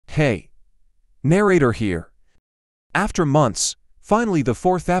Hey, narrator here. After months, finally the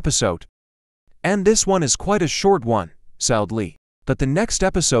fourth episode. And this one is quite a short one, sadly. But the next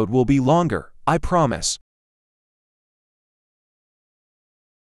episode will be longer, I promise.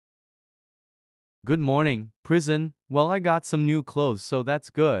 Good morning, prison. Well, I got some new clothes, so that's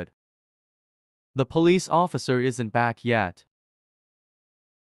good. The police officer isn't back yet.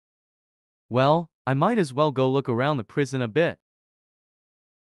 Well, I might as well go look around the prison a bit.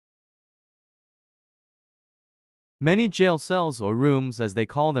 Many jail cells or rooms as they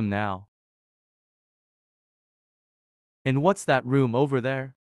call them now. And what's that room over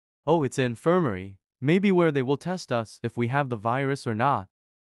there? Oh, it's an infirmary. Maybe where they will test us if we have the virus or not.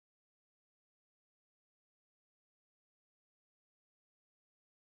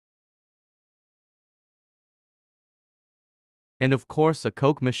 And of course a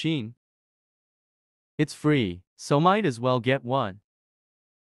Coke machine. It's free, so might as well get one.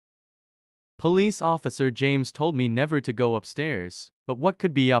 Police officer James told me never to go upstairs, but what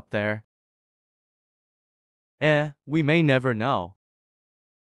could be up there? We may never know.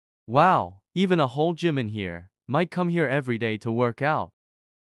 Wow, even a whole gym in here. Might come here every day to work out.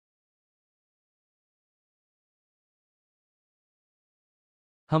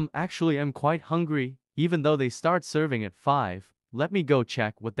 Actually I'm quite hungry, even though they start serving at 5. Let me go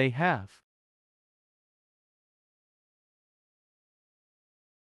check what they have.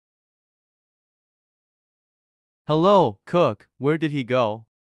 Hello, cook, where did he go?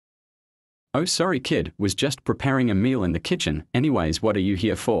 Oh, sorry, kid, was just preparing a meal in the kitchen. Anyways, what are you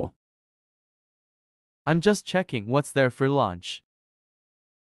here for? I'm just checking what's there for lunch.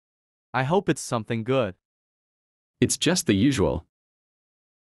 I hope it's something good. It's just the usual.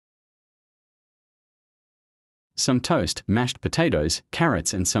 Some toast, mashed potatoes,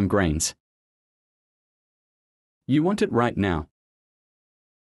 carrots, and some grains. You want it right now?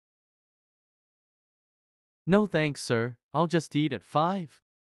 No thanks, sir. I'll just eat at 5.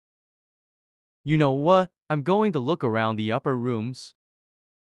 You know what? I'm going to look around the upper rooms.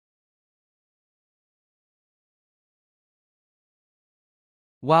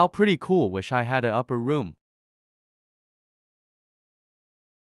 Wow, pretty cool. Wish I had an upper room.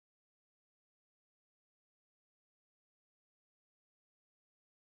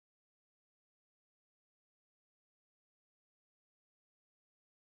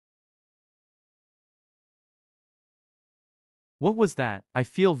 What was that? I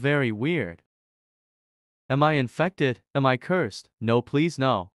feel very weird. Am I infected? Am I cursed? No, please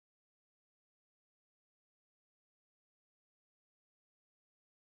no.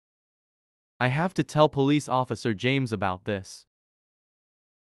 I have to tell police officer James about this.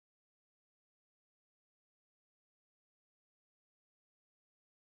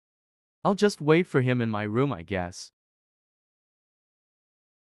 I'll just wait for him in my room, I guess.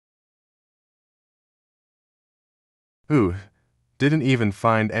 Ooh, didn't even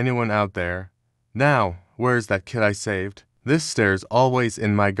find anyone out there. Now, where's that kid I saved? This stare's always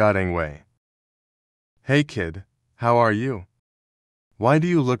in my goddamn way. Hey kid, how are you? Why do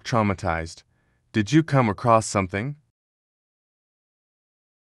you look traumatized? Did you come across something?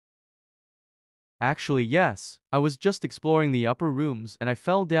 Actually, yes. I was just exploring the upper rooms and I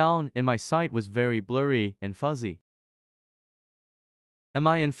fell down and my sight was very blurry and fuzzy. Am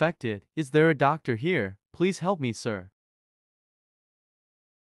I infected? Is there a doctor here? Please help me, sir.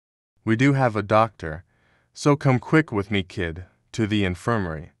 We do have a doctor, so come quick with me, kid, to the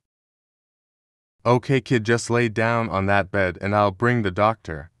infirmary. Okay, kid, just lay down on that bed and I'll bring the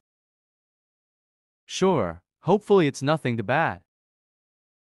doctor. Sure. Hopefully it's nothing too bad.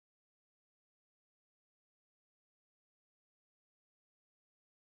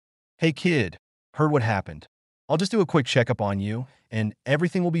 Hey kid, heard what happened. I'll just do a quick checkup on you, and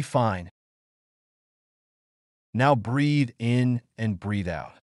everything will be fine. Now breathe in and breathe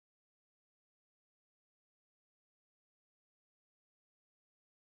out.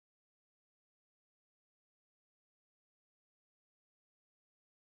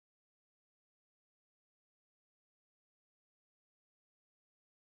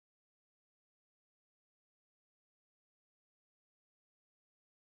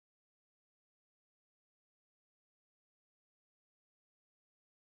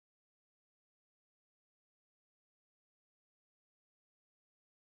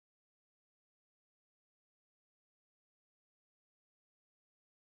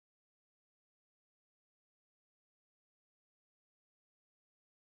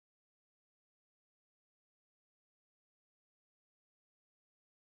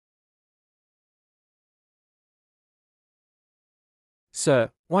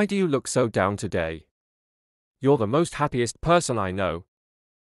 Sir, why do you look so down today? You're the most happiest person I know.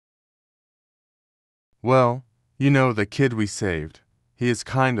 Well, you know the kid we saved. He is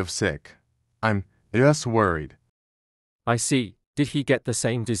kind of sick. I'm just worried. I see. Did he get the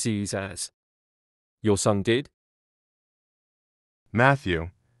same disease as your son did? Matthew,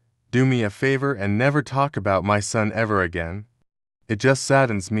 do me a favor and never talk about my son ever again. It just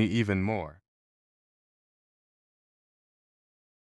saddens me even more.